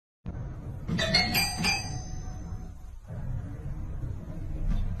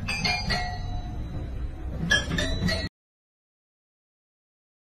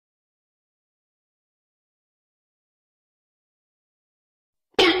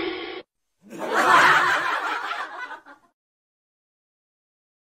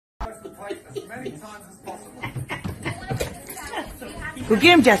Go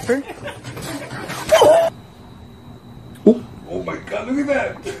get him, Jasper. Oh, oh my God, look at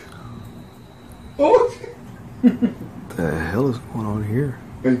that. Oh. What the hell is going on here?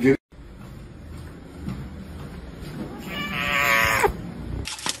 Hey, get it.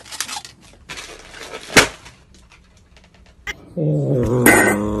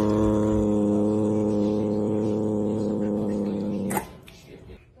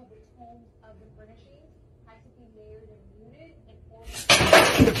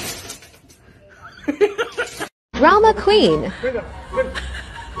 Drama Queen.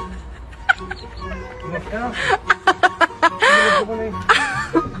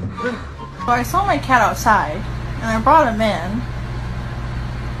 So I saw my cat outside, and I brought him in,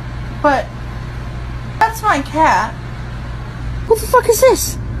 but that's my cat. What the fuck is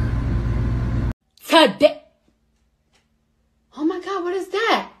this? Today. Oh my God, what is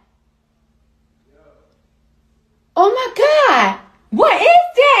that? Oh my God, what is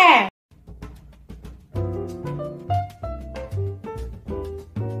that?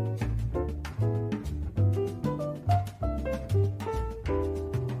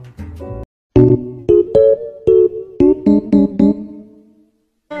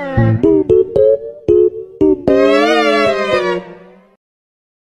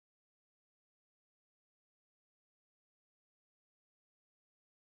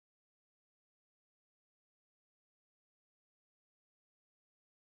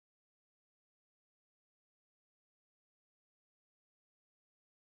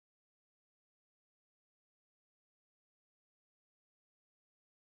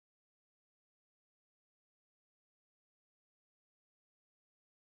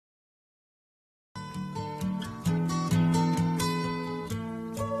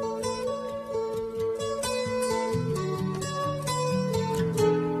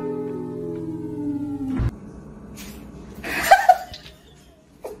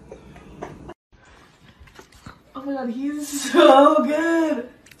 Oh my God, he's so good.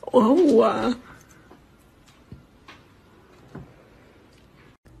 Oh, wow.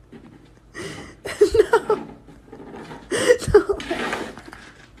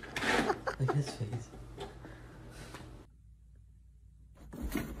 Look at his face.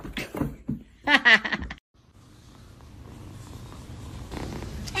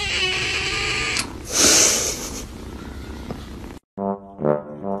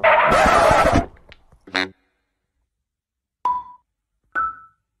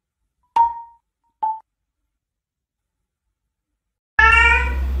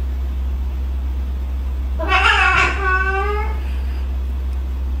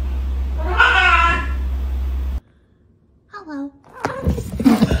 Hello.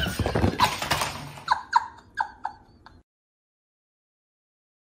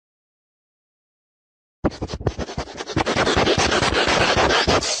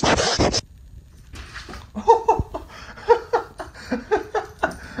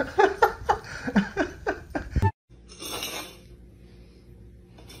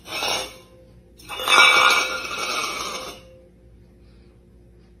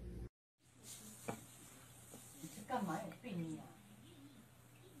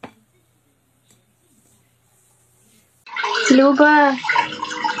 Luba.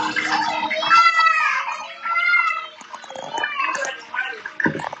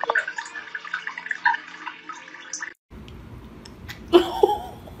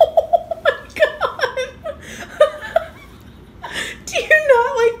 Do you not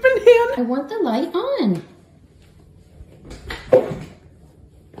like banana? I want the light on.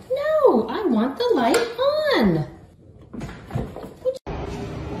 No, I want the light on.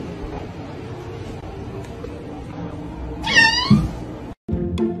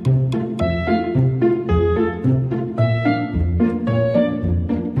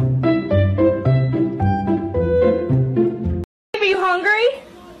 Are you hungry?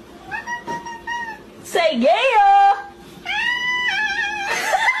 Say yeah!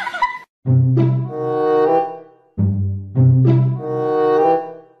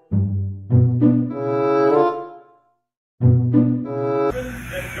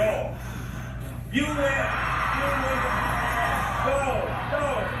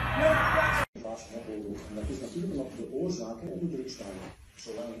 Dat is natuurlijk omdat de oorzaken onder druk staan.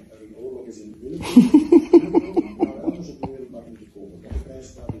 Zolang er een oorlog is in Willem, maar elders op de wereld mag niet komen. De prijs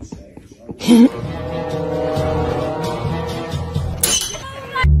staat in stijgen.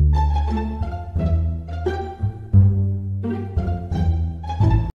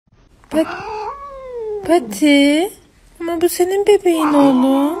 Pati, ama bu senin bebeğin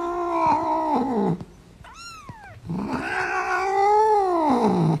oğlum.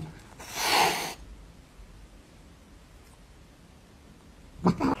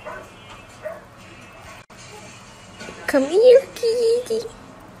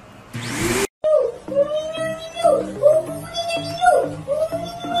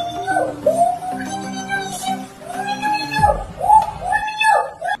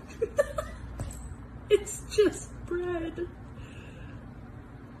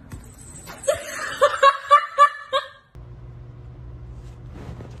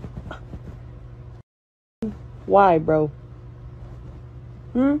 Why, bro?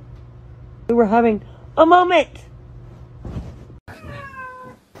 We were having a moment.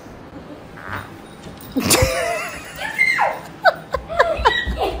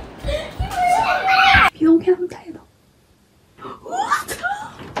 You don't get on the table. What?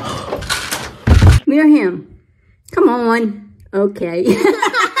 Mirror him. Come on. Okay.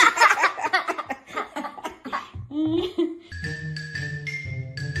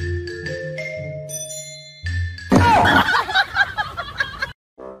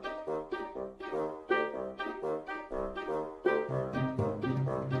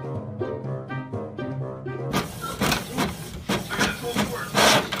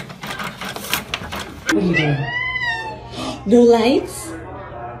 What are you doing? No lights?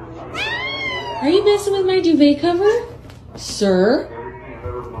 Are you messing with my duvet cover? Sir?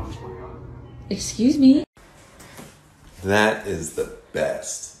 Excuse me? That is the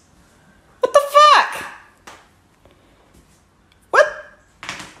best. What the fuck? What?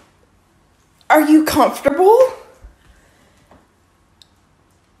 Are you comfortable?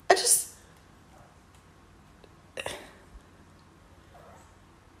 I just...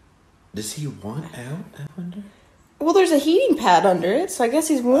 Does he want out, I wonder? Well, there's a heating pad under it, so I guess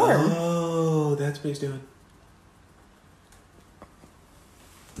he's warm. Oh, that's what he's doing.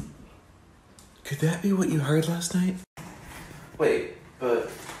 Could that be what you heard last night? Wait, but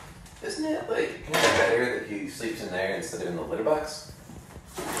isn't it like kind of better that he sleeps in there instead of in the litter box?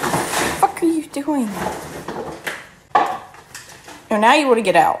 What the fuck are you doing? No, now you want to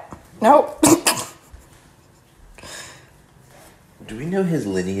get out. Nope. Do we know his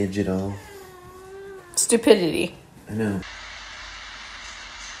lineage at all? Stupidity. I know.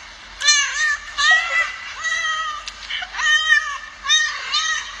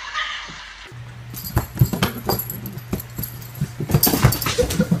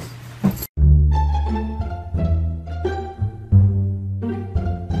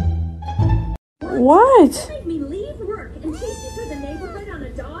 What? Made me leave work and chase you through the neighborhood on a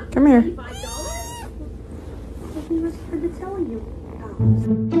dog. Come here. $35? He was for the telling you.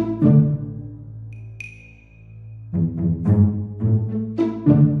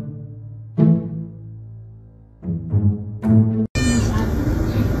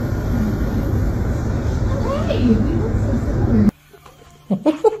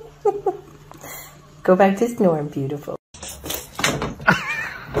 Go back to snoring, beautiful.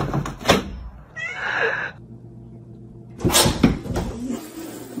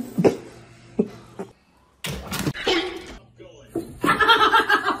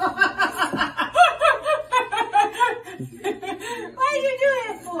 Why are you doing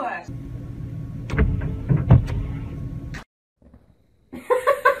it for?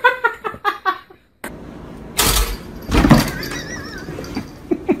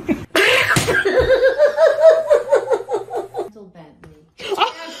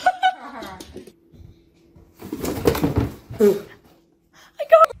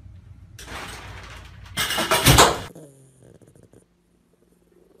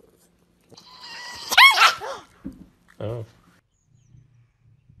 Oh.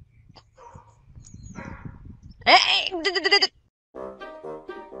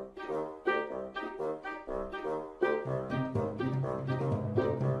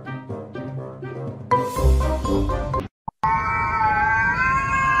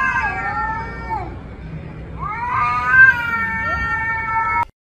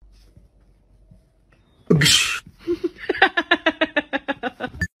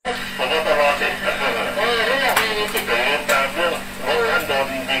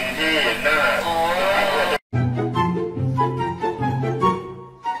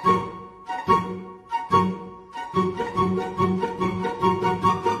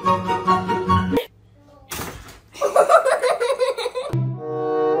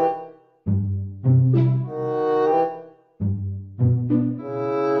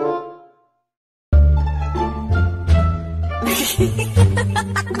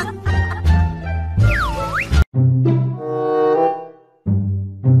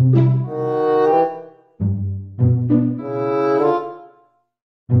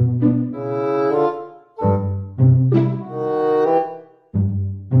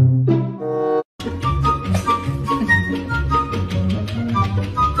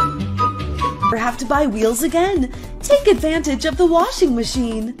 Never have to buy wheels again. Take advantage of the washing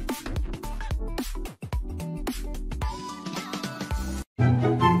machine.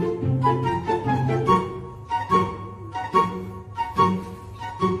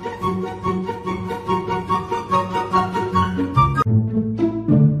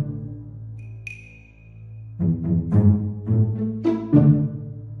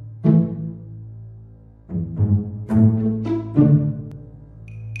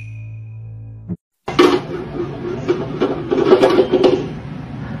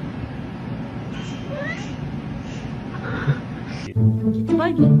 Kitty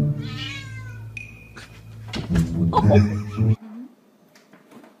buggy.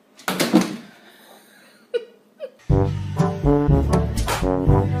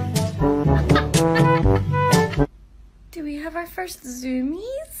 Do we have our first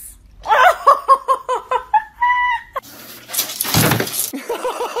zoomies?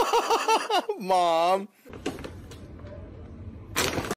 Mom.